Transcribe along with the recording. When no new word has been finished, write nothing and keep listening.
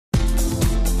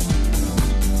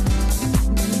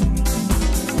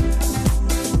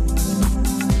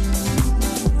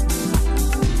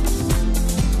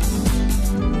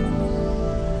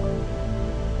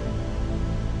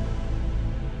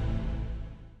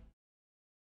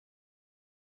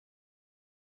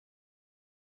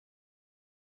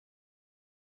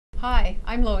Hi,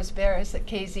 I'm Lois Beres at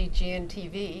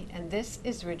KZGN-TV, and this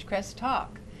is Ridgecrest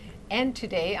Talk. And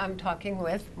today I'm talking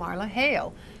with Marla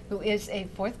Hale, who is a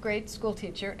 4th grade school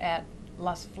teacher at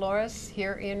Las Flores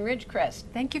here in Ridgecrest.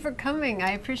 Thank you for coming.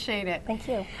 I appreciate it. Thank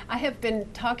you. I have been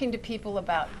talking to people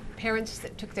about parents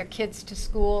that took their kids to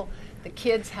school, the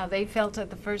kids, how they felt at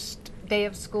the first day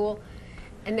of school,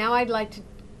 and now I'd like to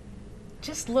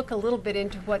just look a little bit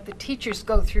into what the teachers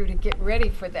go through to get ready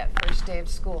for that first day of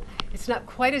school. It's not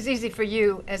quite as easy for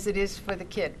you as it is for the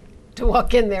kid to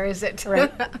walk in there, is it?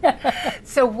 Right.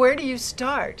 So where do you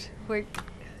start?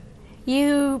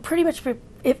 You pretty much,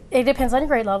 it depends on your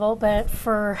grade level, but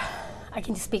I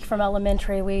can speak from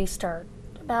elementary, we start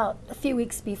about a few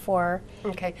weeks before.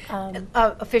 Okay.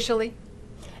 Officially?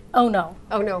 Oh, no.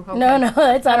 Oh, no. Okay. No,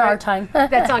 it's on our time.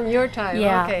 That's on your time,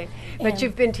 Yeah. okay. But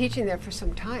you've been teaching there for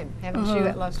some time, haven't you,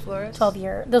 at Las Flores? 12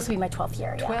 years. This will be my 12th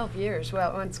year, yeah. 12 years,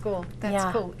 well, on school. That's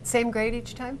Yeah. cool. Same grade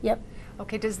each time? Yep.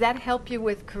 Okay, does that help you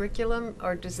with curriculum,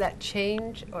 or does that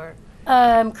change, or?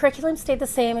 Curriculum stayed the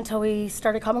same until we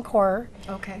started Common Core.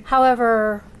 Okay.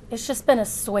 However, it's just been a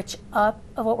switch up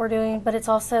of what we're doing, but it's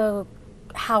also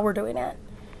how we're doing it.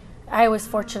 I was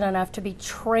fortunate enough to be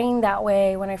trained that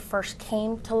way when I first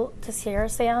came to Sierra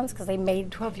Sands, because they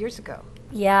made 12 years ago.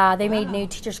 Yeah, they made new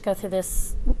teachers go through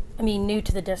this, new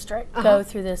to the district, go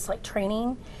through this like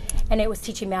training, and it was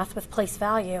teaching math with place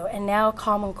value, and now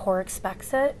Common Core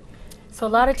expects it. So a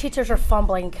lot of teachers are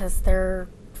fumbling because they're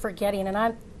forgetting, and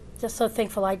I'm just so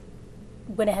thankful I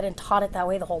went ahead and taught it that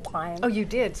way the whole time. Oh, you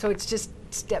did? So it's just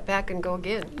step back and go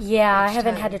again? Yeah, I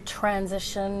haven't time. had to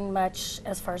transition much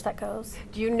as far as that goes.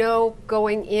 Do you know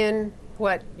going in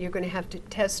what you're going to have to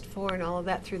test for and all of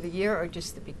that through the year, or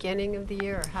just the beginning of the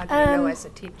year, or how do you know as a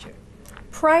teacher?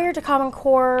 Prior to Common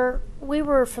Core, we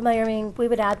were familiar. I mean, we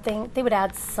would add things. They would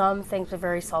add some things, but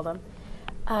very seldom.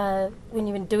 When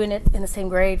you've been doing it in the same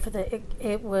grade,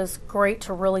 it was great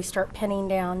to really start pinning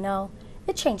down. No,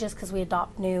 it changes because we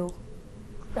adopt new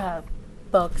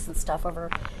books and stuff over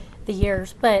the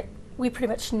years, but we pretty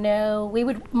much know.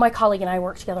 My colleague and I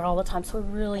worked together all the time, so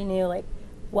we really knew like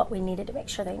what we needed to make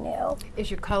sure they knew. Is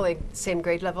your colleague same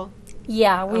grade level?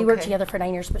 Yeah, we worked together for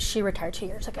 9 years, but she retired 2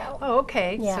 years ago. Oh,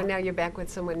 okay. Yeah. So now you're back with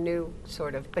someone new,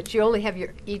 sort of. But you only have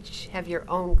each have your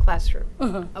own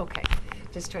classroom. Okay.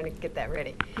 Just trying to get that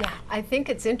ready. Yeah. I think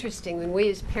it's interesting when we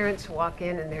as parents walk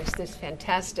in and there's this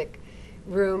fantastic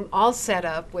room all set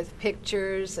up with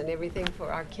pictures and everything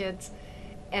for our kids,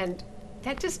 and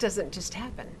that just doesn't just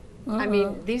happen. I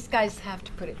mean, these guys have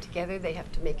to put it together. They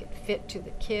have to make it fit to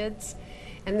the kids.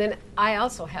 And then I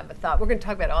also have a thought. We're going to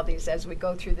talk about all these as we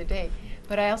go through the day.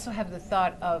 But I also have the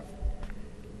thought of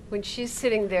when she's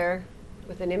sitting there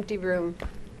with an empty room,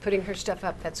 putting her stuff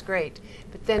up, that's great.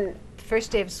 But then the first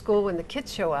day of school when the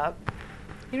kids show up,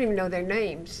 you don't even know their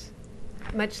names,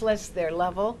 much less their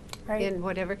level in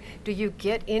whatever. Do you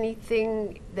get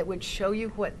anything that would show you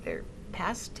what their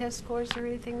past test scores or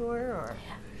anything were?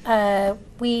 Or?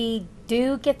 We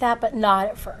do get that, but not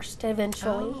at first,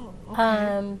 eventually. Oh,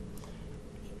 okay.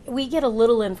 We get a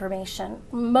little information.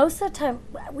 Most of the time,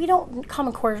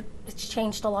 Common Core has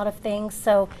changed a lot of things,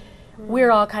 so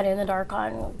we're all kind of in the dark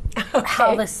on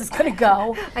how this is going to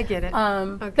go. I get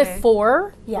it.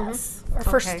 Before, yes. Our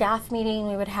first staff meeting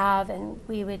we would have, and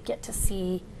we would get to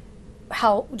see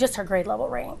how, just our grade level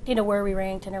ranked, where we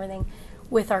ranked and everything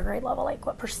with our grade level, like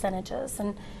what percentages.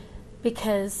 And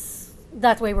because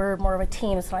that way we're more of a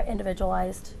team, it's not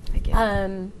individualized. I get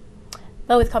it.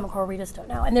 But with Common Core, we just don't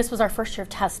know. And this was our first year of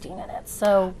testing in it.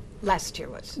 So last year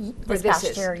was? This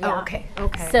past year, yeah. Oh,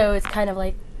 okay. So it's kind of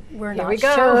like, we're Here not we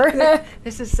go. sure.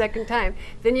 This is second time.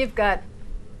 Then you've got,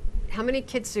 how many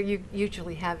kids do you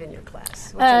usually have in your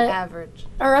class? What's an average?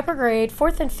 Our upper grade,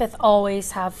 4th and 5th,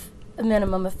 always have a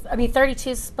minimum of,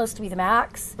 32 is supposed to be the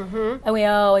max. And we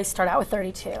always start out with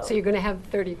 32. So you're going to have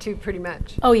 32 pretty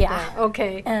much? Oh, yeah.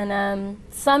 Okay. And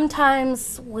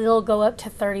sometimes we'll go up to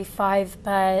 35,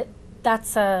 but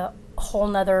that's a whole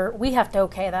nother, we have to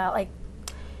okay that. Like,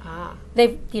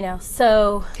 they've,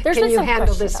 so there's Can been you some handle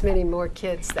questions this many more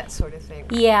kids, that sort of thing?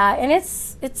 Yeah, and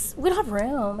it's we don't have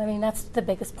room. I mean, that's the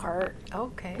biggest part.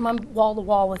 Okay. I'm wall to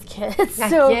wall with kids.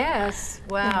 So, yes.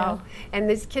 Wow. And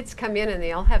these kids come in and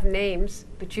they all have names,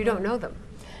 but you don't know them.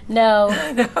 No.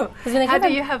 No. How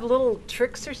do you have little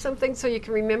tricks or something so you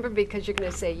can remember? Because you're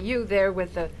going to say you there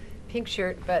with the pink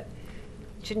shirt, but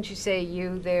shouldn't you say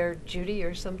you there, Judy,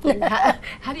 or something?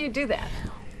 How do you do that?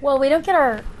 Well, we don't get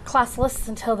our class lists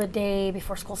until the day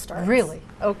before school starts. Really?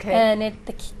 Okay. And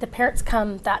the parents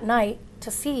come that night to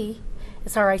see.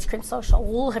 It's our ice cream social.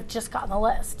 We'll have just gotten the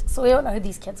list, so we don't know who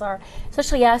these kids are.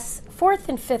 Especially us, 4th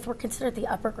and 5th, we're considered the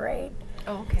upper grade.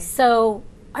 Oh, okay. So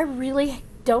I really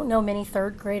don't know many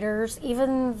third graders,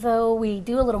 even though we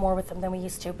do a little more with them than we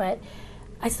used to, but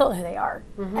I still know who they are.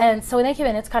 And so when they come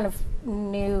in, it's kind of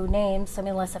new names, I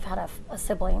mean, unless I've had a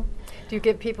sibling. Do you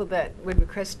get people that would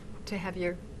request to have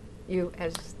you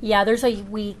as Yeah, there's a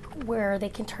week where they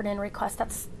can turn in requests.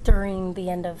 That's during the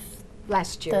end of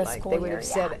last year, the like school they would year, have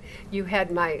said, you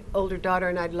had my older daughter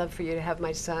and I'd love for you to have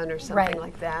my son or something Right.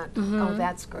 like that. Oh,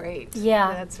 that's great.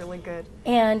 Yeah. That's really good.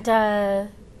 And,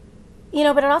 you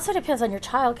know, but it also depends on your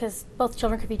child because both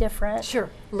children could be different. Sure,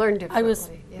 learn differently. I was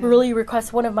yeah. really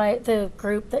requested the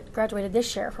group that graduated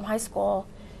this year from high school.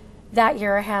 That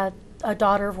year I had a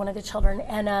daughter of one of the children,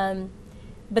 and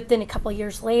but then a couple of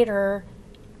years later,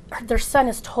 their son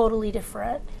is totally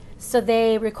different. So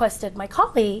they requested my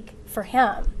colleague for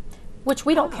him, which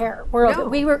we don't care.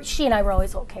 She and I were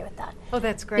always okay with that. Oh,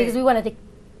 that's great. Because we wanted the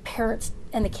parents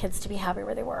and the kids to be happy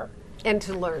where they were. And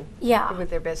to learn. Yeah. With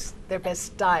their best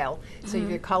style. So if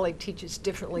your colleague teaches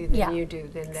differently than you do,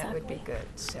 then that would be good.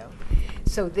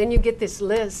 So then you get this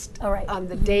list on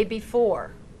the day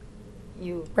before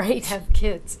you have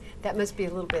kids. That must be a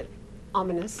little bit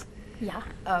ominous. Yeah.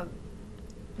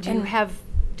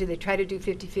 Do they try to do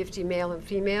 50-50 male and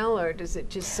female, or does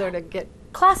it just sort of get...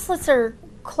 Classes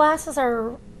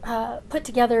are put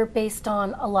together based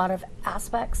on a lot of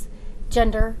aspects: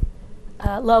 gender,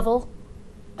 level,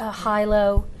 high,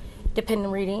 low, depending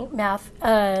on reading, math.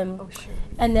 Oh, sure.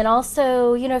 And then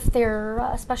also, you know, if they're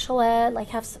special ed, like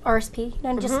have RSP, you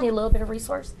know, just need a little bit of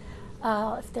resource.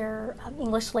 If they're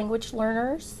English language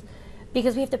learners,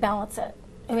 because we have to balance it.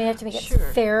 And we have to make it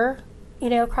fair, you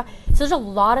know. So there's a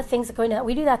lot of things that go into that.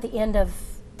 We do that at the end of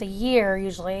the year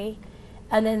usually.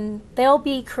 And then they'll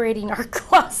be creating our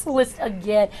class list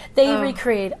again. They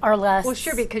recreate our list. Well,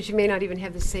 sure, because you may not even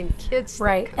have the same kids.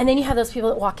 Right. And then you have those people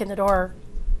that walk in the door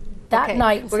that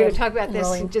night. We're going to talk about this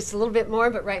in just a little bit more,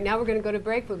 but right now we're going to go to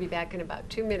break. We'll be back in about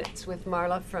 2 minutes with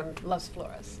Marla from Las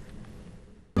Flores.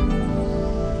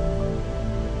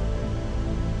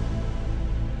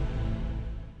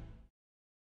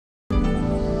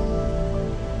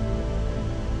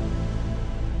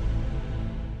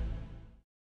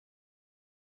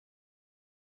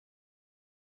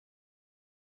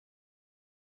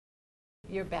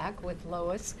 You're back with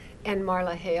Lois and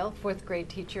Marla Hale, 4th grade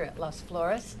teacher at Las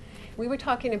Flores. We were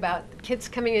talking about kids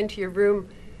coming into your room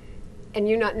and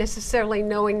you not necessarily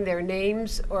knowing their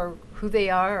names or who they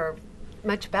are or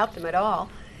much about them at all.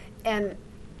 And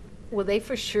will they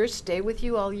for sure stay with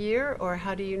you all year, or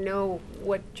how do you know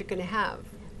what you're going to have?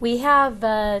 We have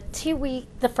the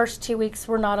first 2 weeks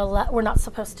we're not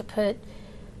supposed to put,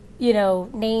 you know,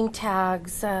 name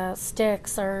tags,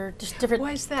 sticks, or just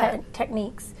different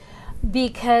techniques.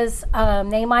 Because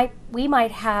we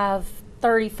might have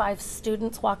 35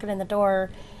 students walking in the door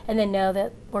and then know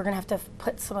that we're going to have to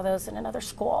put some of those in another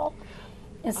school.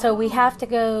 And so we have to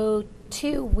go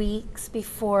 2 weeks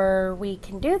before we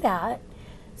can do that.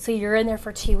 So you're in there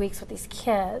for 2 weeks with these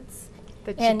kids.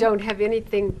 But you don't have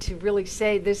anything to really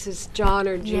say, this is John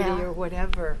or Judy or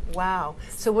whatever. Wow.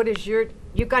 So what is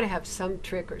you've got to have some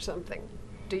trick or something.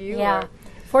 Do you? Yeah.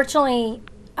 Fortunately,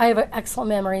 I have an excellent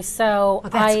memory, so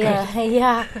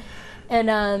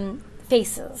and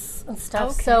faces and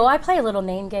stuff. Okay. So I play a little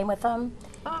name game with them.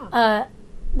 Oh.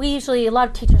 We usually, a lot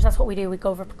of teachers, that's what we do. We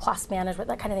go over class management,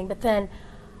 that kind of thing. But then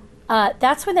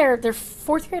that's when they're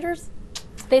 4th graders.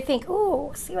 They think,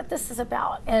 ooh, see what this is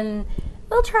about, and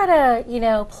they'll try to, you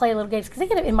know, play little games because they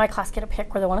get in my class get to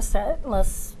pick where they want to sit,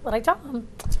 unless what I tell them.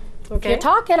 Okay. If you're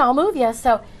talking, I'll move you.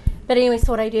 So. But anyway,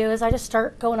 so what I do is I just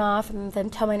start going off and then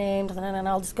tell my names, and then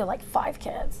I'll just go like 5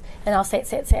 kids, and I'll say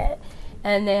it,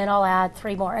 and then I'll add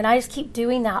 3 more, and I just keep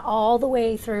doing that all the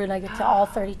way through, and I get to all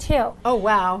 32. Oh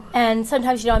wow! And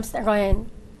sometimes, you know, I'm sitting there going,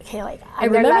 okay, like I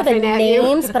remember the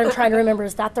names, but I'm trying to remember,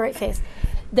 is that the right face?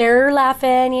 They're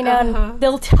laughing, you know, and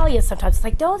they'll tell you sometimes. It's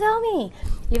like, don't tell me,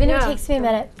 even if it takes me a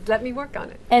minute. Let me work on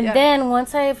it. And then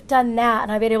once I've done that,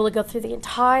 and I've been able to go through the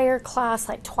entire class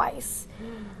like twice.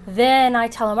 Then I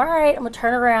tell them, all right, I'm going to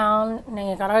turn around, and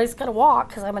you always got to walk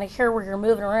because I'm going to hear where you're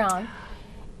moving around.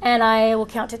 And I will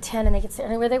count to 10, and they can sit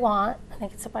anywhere they want, and they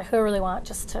can sit by whoever they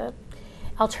want,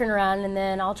 I'll turn around, and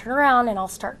then I'll turn around, and I'll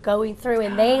start going through,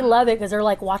 and they love it because they're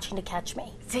like watching to catch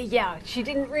me. See, she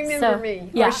didn't remember me,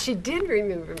 or she did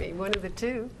remember me, one of the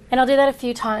two. And I'll do that a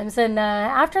few times, and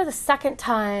after the second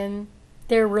time,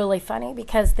 they're really funny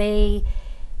because they'll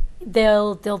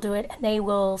do it, and they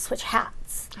will switch hats.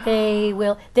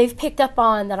 They've picked up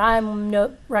on that I'm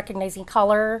recognizing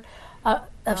color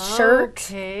of shirt,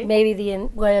 maybe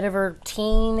whatever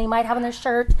team they might have on their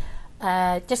shirt.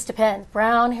 Just depends.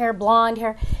 Brown hair, blonde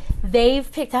hair.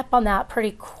 they've picked up on that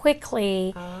pretty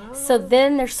quickly. Oh. So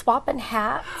then they're swapping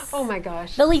hats. Oh my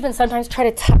gosh. They'll even sometimes try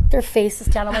to tuck their faces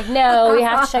down. I'm like, no, you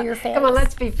have to show your face. Come on,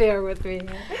 let's be fair with me.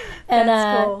 And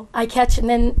That's cool. I catch, and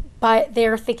then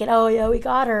they're thinking, oh yeah, we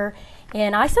got her.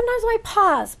 And I sometimes might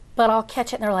pause, but I'll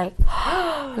catch it, and they're like,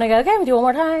 and I go, okay, we'll do it one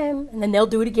more time, and then they'll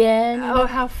do it again. Oh,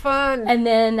 how fun. And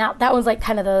then that one's like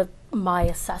kind of my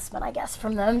assessment, I guess,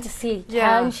 from them to see,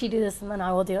 can she do this, and then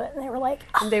I will do it. And they were like,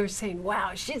 and they were saying,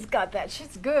 wow, she's got that,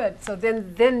 she's good. So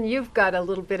then you've got a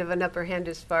little bit of an upper hand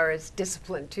as far as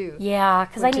discipline too. yeah,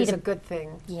 because which is a good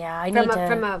thing. Yeah, I need to.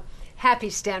 From a happy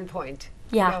standpoint.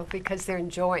 Yeah. You know, because they're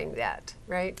enjoying that,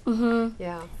 right? Mm-hmm.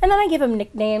 Yeah. And then I give them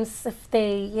nicknames if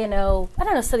they, I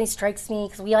don't know, something strikes me,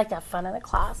 because we like to have fun in the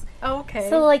class. Oh, okay.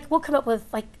 So like we'll come up with,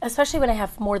 like, especially when I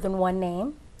have more than one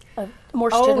name, more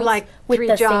students like with 3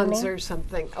 the Johns same name. or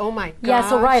something. Oh my gosh. Yeah,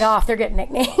 so right off they're getting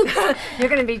nicknames. You're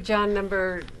going to be John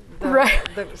number Right.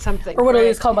 something. Or what right?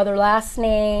 I call by their last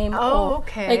name. Oh, or,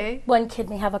 okay. Like one kid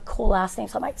may have a cool last name,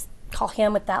 so I might call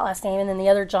him with that last name, and then the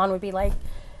other John would be like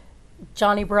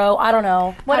Johnny Bro. I don't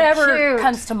know, whatever cute.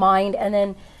 comes to mind, and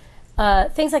then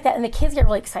things like that. And the kids get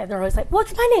really excited. They're always like,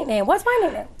 "What's my nickname? What's my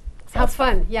nickname?" So How it's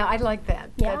fun. Yeah, I like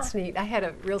that. Yeah. That's neat. I had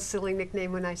a real silly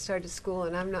nickname when I started school,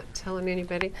 and I'm not telling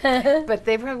anybody, but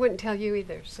they probably wouldn't tell you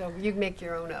either. So you make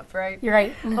your own up, right? You're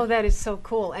right. Oh, that is so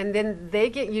cool. And then they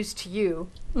get used to you.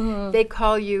 Mm-hmm. They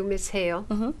call you Miss Hale.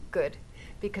 Mm-hmm. Good.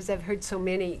 Because I've heard so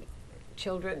many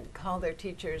children call their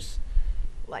teachers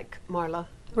like Marla. or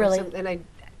Really? something, and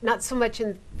not so much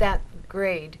in that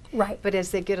grade, Right. but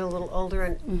as they get a little older,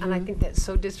 and I think that's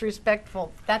so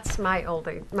disrespectful. That's my old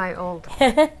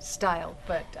style,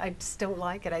 but I just don't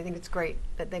like it. I think it's great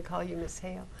that they call you Miss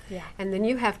Hale. Yeah. And then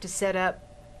you have to set up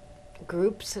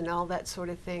groups and all that sort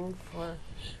of thing for.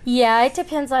 Yeah, it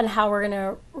depends on how we're going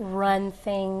to run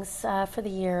things for the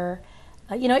year.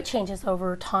 It changes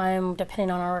over time depending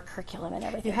on our curriculum and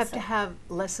everything. You have so. to have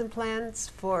lesson plans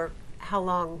for how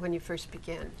long when you first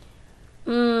begin?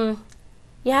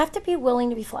 You have to be willing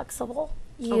to be flexible.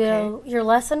 Okay. Your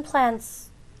lesson plans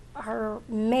are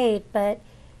made, but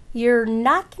you're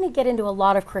not going to get into a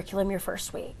lot of curriculum your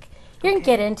first week. You're going to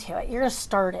get into it. You're going to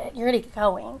start it. You're going to get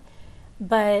going.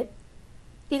 But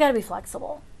you got to be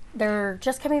flexible. They're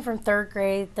just coming from 3rd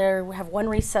grade. They have 1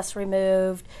 recess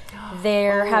removed.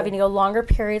 They're having to go longer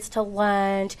periods to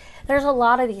lunch. There's a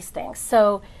lot of these things.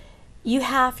 So you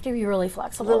have to be really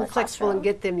flexible. A little flexible and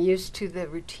get them used to the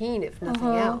routine, if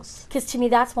nothing else. Because to me,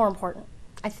 that's more important.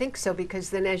 I think so, because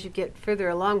then as you get further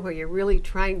along where you're really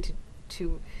trying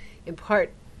to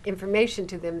impart information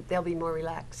to them, they'll be more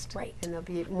relaxed. Right. And they'll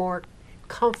be more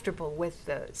comfortable with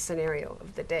the scenario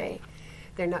of the day. Right.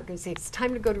 They're not going to say, it's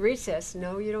time to go to recess.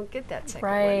 No, you don't get that second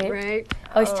Right. one, right?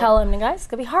 I always tell them, guys, it's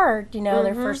going to be hard,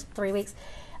 their first 3 weeks.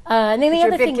 And then the You're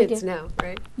other thing big we kids do. now,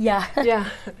 right? Yeah. Yeah.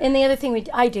 And the other thing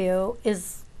I do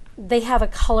is they have a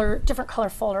different color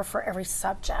folder for every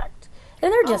subject.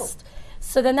 And they're just,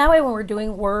 so then that way when we're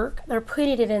doing work, they're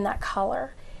putting it in that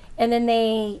color. And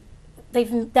then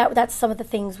that's some of the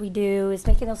things we do is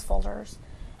making those folders.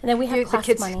 And then we have The class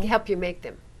kids money. help you make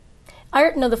them.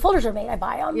 No, the folders are made. I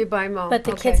buy them. You buy them all. But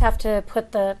the kids have to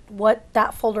put what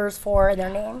that folder is for and their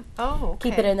name. Oh, okay.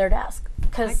 Keep it in their desk.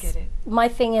 Because get it. my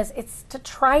thing is, it's to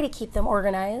try to keep them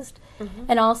organized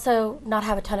and also not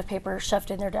have a ton of paper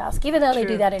shoved in their desk, even though they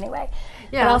True. do that anyway.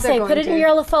 Yeah, but I'll they're say, going put it in to. your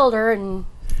yellow folder and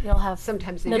you'll have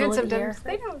Sometimes they do, middle and of the year. sometimes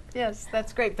they don't. Yes,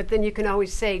 that's great. But then you can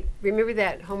always say, remember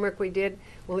that homework we did?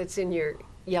 Well, it's in your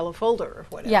yellow folder or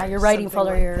whatever. Yeah, your writing something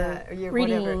folder, like your that, or your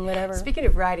reading, whatever. Speaking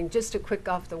of writing, just a quick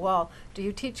off the wall, do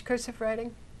you teach cursive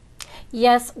writing?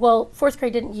 Yes, well, 4th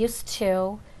grade didn't used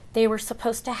to. They were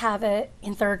supposed to have it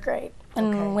in 3rd grade.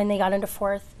 And Okay. when they got into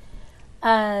 4th,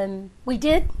 we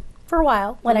did for a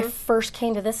while when I first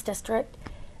came to this district.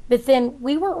 But then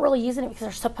we weren't really using it because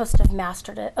they're supposed to have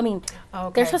mastered it. I mean,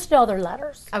 Okay. they're supposed to know all their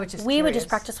letters. I was just we would curious. just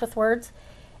practice with words.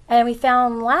 And we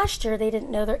found last year they didn't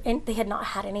know they had not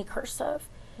had any cursive.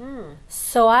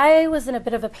 So I was in a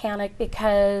bit of a panic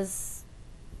because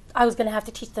I was going to have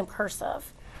to teach them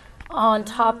cursive on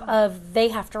top of they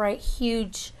have to write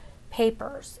huge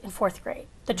papers in 4th grade.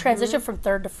 The transition from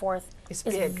 3rd to 4th It's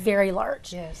is big. very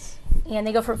large. Yes. And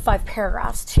they go from 5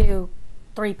 paragraphs to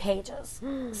 3 pages.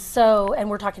 So,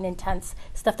 and we're talking intense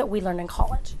stuff that we learned in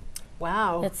college.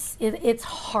 Wow. It's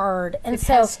hard. And It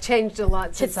so has changed a lot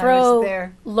to since I throw was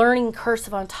there. learning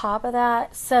cursive on top of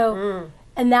that. So,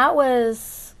 and that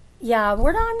was, I'm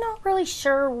not really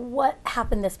sure what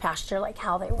happened this past year, like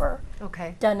how they were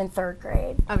Okay. done in 3rd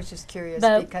grade. I was just curious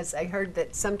But- because I heard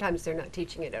that sometimes they're not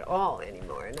teaching it at all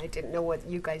anymore, and I didn't know what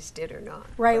you guys did or not.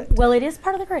 Right. but- Well, it is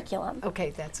part of the curriculum.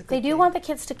 Okay, that's a good They do thing. want the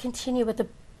kids to continue, but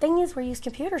thing is, we use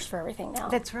computers for everything now.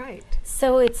 That's right.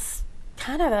 So it's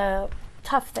kind of a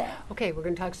tough thing. Okay, we're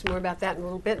going to talk some more about that in a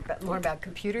little bit, but more about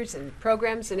computers and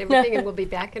programs and everything, and we'll be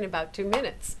back in about 2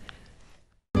 minutes.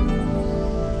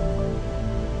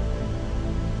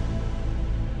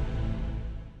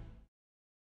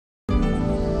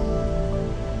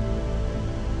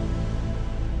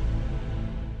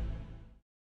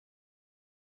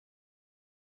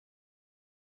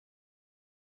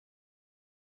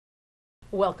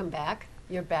 Welcome back.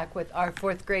 You're back with our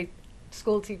 4th grade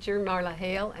school teacher, Marla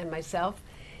Hale, and myself.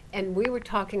 And we were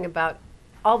talking about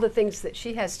all the things that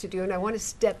she has to do. And I want to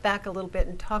step back a little bit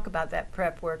and talk about that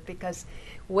prep work, because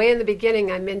way in the beginning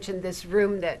I mentioned this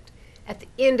room that at the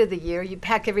end of the year you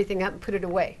pack everything up and put it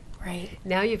away. Right.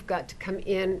 Now you've got to come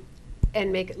in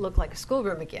and make it look like a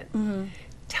schoolroom again. Mm-hmm.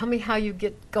 Tell me how you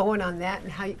get going on that,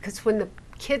 and how, because when the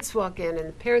kids walk in and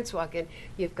the parents walk in,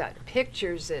 you've got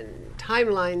pictures and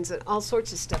timelines and all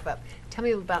sorts of stuff up. Tell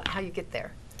me about how you get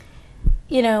there.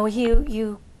 You know,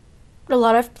 a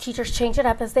lot of teachers change it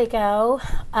up as they go.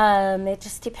 It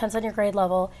just depends on your grade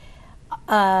level.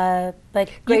 But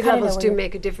Grade levels do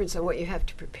make a difference on what you have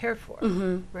to prepare for.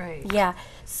 Mm-hmm. Right. Yeah.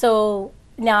 So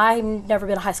now I've never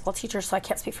been a high school teacher, so I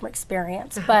can't speak from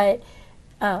experience. But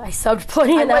I subbed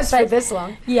plenty in that. I was for this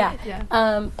long. Yeah.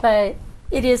 Yeah. But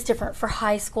it is different for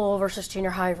high school versus junior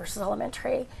high versus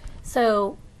elementary.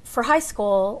 So for high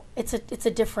school, it's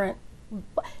a different.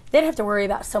 They don't have to worry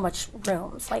about so much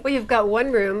rooms. Like, well, you've got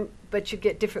one room, but you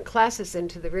get different classes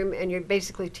into the room, and you're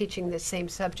basically teaching the same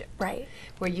subject. right.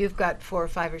 Where you've got 4 or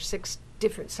 5 or 6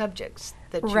 different subjects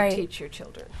that you Right. teach your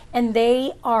children. And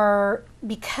they are,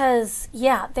 because,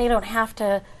 they don't have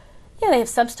to, they have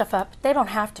some stuff up. They don't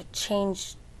have to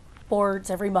change boards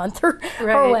every month or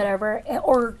Right. whatever,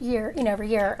 or year, every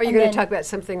year. Or you're going to talk about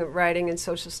something of writing and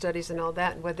social studies and all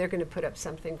that, and where they're going to put up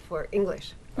something for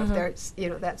English, or if there's,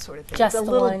 that sort of thing. Just it's a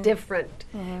the little one. different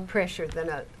pressure than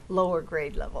a lower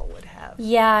grade level would have.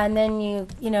 Yeah, and then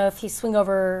if you swing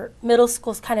over, middle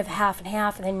school's kind of half and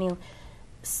half, and then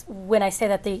when I say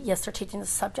that, they're teaching the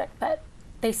subject, but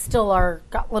they still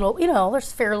got little, they're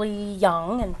fairly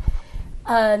young,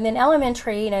 and then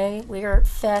elementary, we are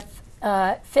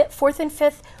at 4th and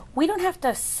 5th. We don't have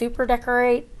to super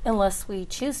decorate unless we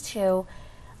choose to,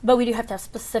 but we do have to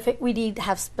have we need to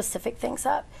have specific things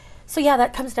up. So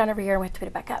that comes down every year, and we have to put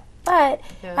it back up. But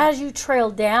as you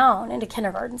trail down into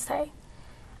kindergarten, say,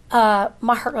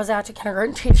 my heart goes out to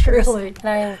kindergarten teachers. Really? And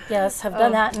I, have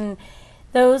done that. And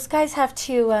those guys have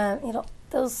to,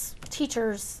 those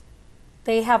teachers,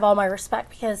 they have all my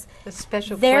respect, because A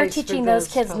special they're place for teaching those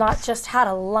kids folks. not just how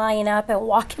to line up and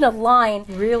walk in a line.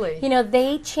 Really?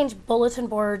 They change bulletin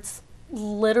boards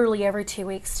literally every 2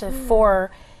 weeks to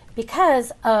 4,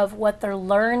 because of what they're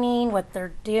learning, what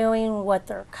they're doing, what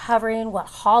they're covering, what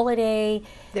holiday.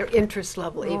 Their interest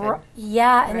level even.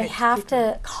 Yeah, and they Right, have keep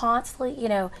to constantly,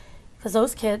 because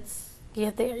those kids,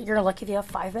 you're lucky if you have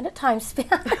 5-minute time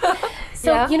span.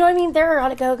 So, Yeah. They're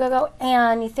on a go, go, go.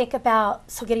 And you think about,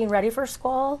 getting ready for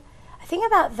school, I think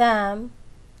about them.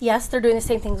 Yes, they're doing the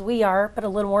same things we are, but a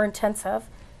little more intensive.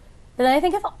 But then I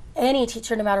think of any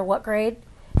teacher, no matter what grade,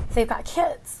 they've got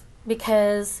kids,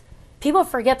 because people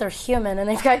forget they're human and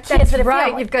they've got kids. That's that have right.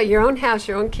 families. You've got your own house,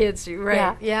 your own kids. You're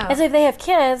right. Yeah. And so if they have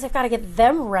kids, they've got to get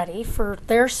them ready for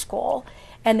their school.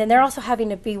 And then they're also having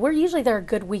to we're usually there a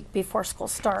good week before school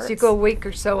starts. So you go a week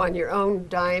or so on your own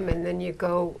dime, and then you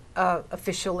go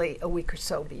officially a week or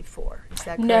so before. Is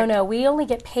that correct? No, we only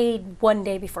get paid 1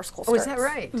 day before school Oh, starts. is that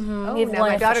right? Mm-hmm. Oh, We have now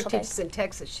one my daughter official day. teaches in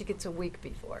Texas. She gets a week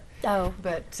before. Oh,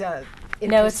 But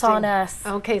no, it's on interesting. us.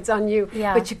 Okay, it's on you.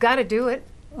 Yeah. But you got to do it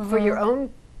for your own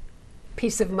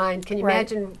peace of mind. Can you Right.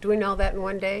 imagine doing all that in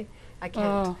one day? I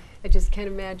can't. Oh. I just can't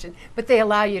imagine. But they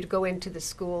allow you to go into the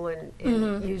school and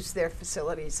use their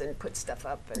facilities and put stuff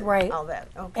up and Right. all that.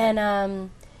 Okay. And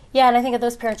and I think of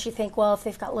those parents, you think, well, if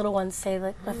they've got little ones, say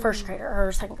like a first grader or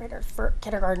a second grader,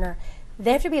 kindergartner,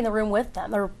 they have to be in the room with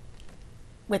them or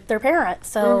with their parents.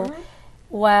 So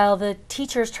while the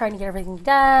teacher's trying to get everything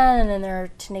done, and then they're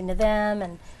attending to them,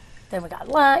 and then we got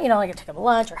lunch, like I take them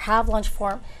lunch or have lunch for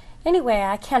them. Anyway,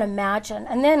 I can't imagine.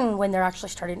 And then when they're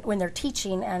actually when they're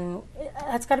teaching, and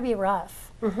that's got to be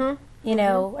rough. And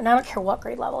I don't care what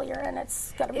grade level you're in,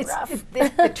 it's got to be rough.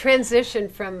 The transition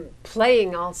from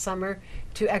playing all summer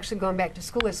to actually going back to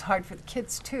school is hard for the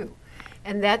kids too.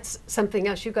 And that's something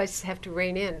else you guys have to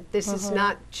rein in. This is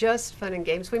not just fun and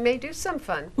games. We may do some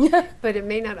fun, but it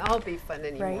may not all be fun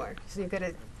anymore. So you've got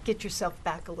to get yourself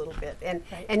back a little bit,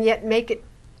 and yet make it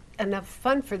enough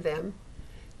fun for them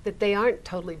that they aren't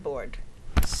totally bored.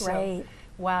 So, Right.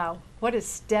 wow, what a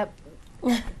step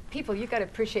people, you got to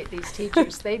appreciate these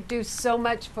teachers. They do so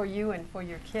much for you and for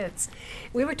your kids.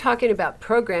 We were talking about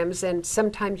programs, and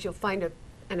sometimes you'll find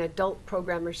an adult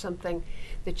program or something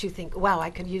that you think, wow, I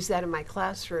could use that in my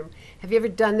classroom. Have you ever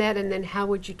done that, and then how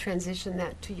would you transition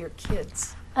that to your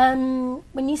kids? When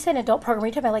you say an adult program, are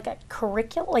you talking about like a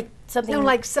curriculum, like something? No,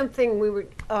 like something we were,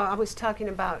 I was talking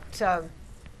about,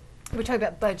 we were talking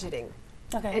about budgeting.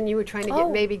 Okay. And you were trying to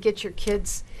maybe get your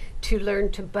kids to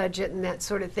learn to budget and that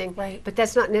sort of thing. Right. But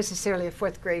that's not necessarily a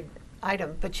fourth grade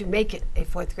item, but you make it a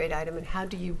fourth grade item. And how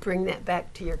do you bring that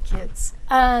back to your kids?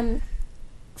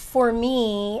 For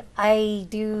me, I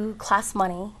do class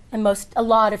money, and a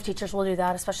lot of teachers will do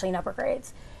that, especially in upper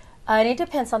grades. And it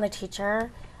depends on the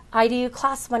teacher. I do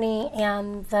class money,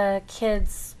 and the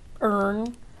kids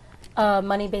earn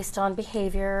money based on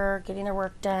behavior, getting their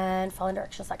work done, following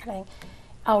directions, that kind of thing.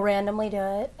 I'll randomly do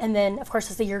it, and then of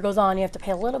course as the year goes on, you have to pay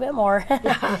a little bit more.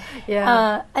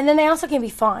 Yeah. And then they also can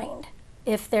be fined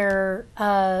if they're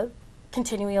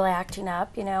continually acting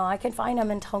up. You know, I can fine them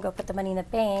and tell them go put the money in the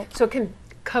bank. So it can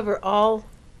cover all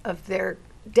of their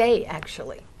day,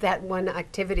 actually. That one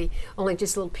activity, only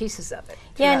just little pieces of it.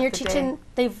 Yeah, and you're throughout the teaching. day.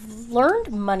 They've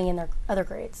learned money in their other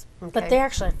grades, Okay. but they're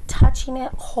actually touching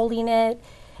it, holding it.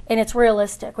 And it's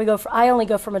realistic. I only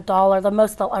go from $1. The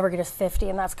most they'll ever get is 50,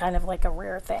 and that's kind of like a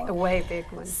rare thing. A way big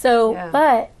one. So, Yeah.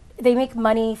 but they make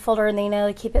money folder, and they know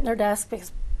they keep it in their desk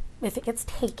because if it gets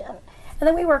taken. And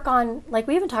then we work on, like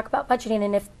we even talk about budgeting,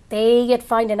 and if they get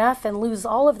fined enough and lose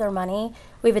all of their money,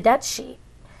 we have a debt sheet.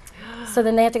 So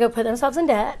then they have to go put themselves in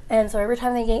debt, and so every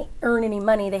time they earn any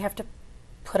money, they have to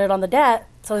put it on the debt.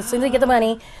 So as soon as they get the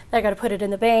money, they got to put it in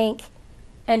the bank.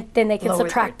 And then they can Lower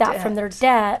subtract their that from their debt.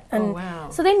 debt. And wow.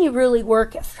 so then you really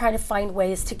work at trying to find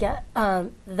ways to get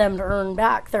them to earn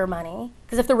back their money.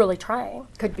 Because if they're really trying.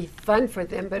 Could be fun for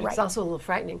them, but Right. it's also a little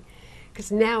frightening.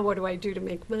 Because now what do I do to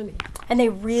make money? And they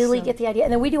really So- get the idea.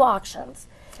 And then we do auctions.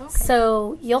 Okay.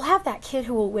 So you'll have that kid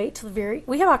who will wait till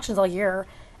we have auctions all year.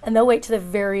 And they'll wait to the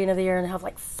very end of the year and have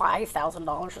like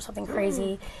 $5,000 or something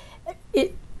crazy.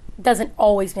 It doesn't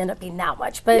always end up being that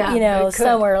much. But, Yeah, you but know, it could.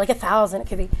 somewhere like 1,000 it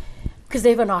could be. Because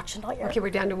they've been auctioned all year. Okay, we're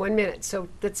down to 1 minute, so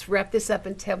let's wrap this up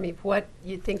and tell me what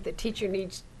you think the teacher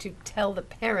needs to tell the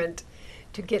parent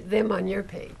to get them on your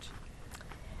page.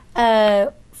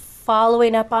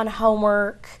 Following up on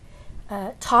homework,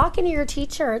 talking to your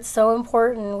teacher, it's so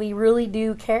important. We really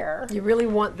do care. You really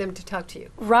want them to talk to you.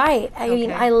 Right. I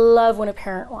mean, Okay. I love when a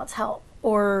parent wants help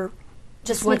or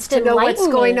just Wants needs to know what's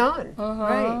enlighten going me. on.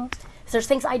 Right. 'Cause there's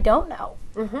things I don't know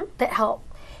that help.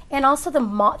 And also the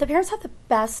parents have the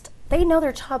best, they know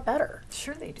their child better.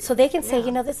 Sure they do. So they can say, Yeah.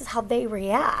 you know, this is how they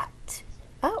react.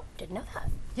 Oh, didn't know that.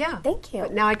 Yeah. Thank you.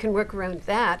 But now I can work around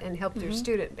that and help their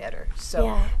student better. So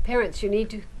Yeah. parents, you need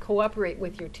to cooperate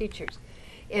with your teachers.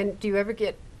 And do you ever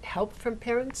get help from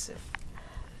parents?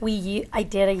 I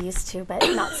used to, but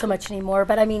not so much anymore.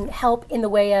 But I mean, help in the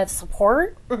way of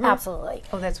support, absolutely.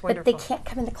 Oh, that's But they wonderful. can't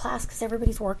come into class because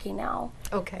everybody's working now.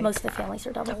 Okay. Most of the families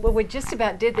are double. Well, we just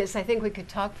about did this. I think we could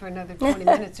talk for another 20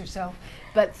 minutes or so.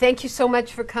 But thank you so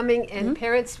much for coming. And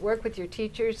parents, work with your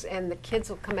teachers, and the kids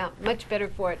will come out much better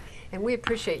for it. And we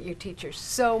appreciate you teachers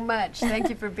so much. Thank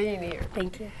you for being here.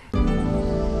 Thank you.